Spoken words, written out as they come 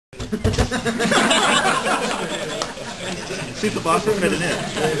See if the box will fit it in.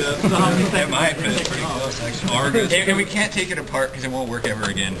 It might fit pretty close, actually. And we can't take it apart because it won't work ever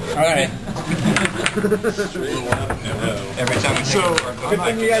again. Alright. Every time we take it apart. Good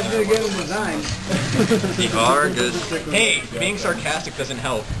thing you guys did a good design. You are good. Hey, being sarcastic doesn't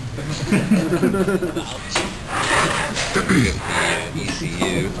help.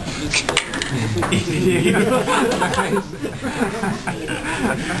 ECU.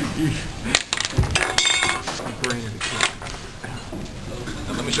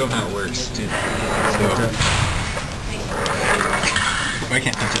 Let me show them how it works. So, I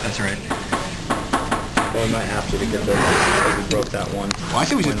can't touch it, that's right. Well, we might have to get those because we broke that one. Well, I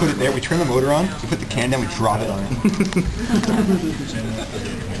say we just put it there, we turn the motor on, we put the can down, we drop it on it.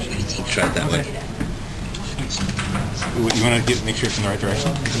 Try it that way. You want to make sure it's in the right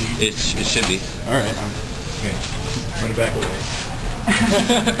direction? It should be. Alright. Okay. Run it back away.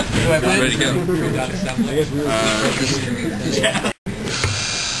 Ready to go. Yeah.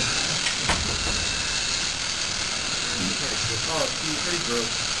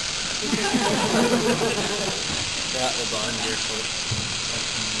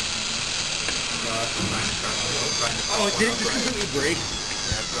 Oh, did it just completely break?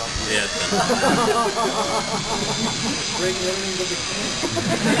 Yeah. Break everything but the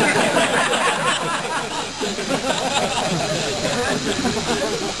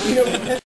can.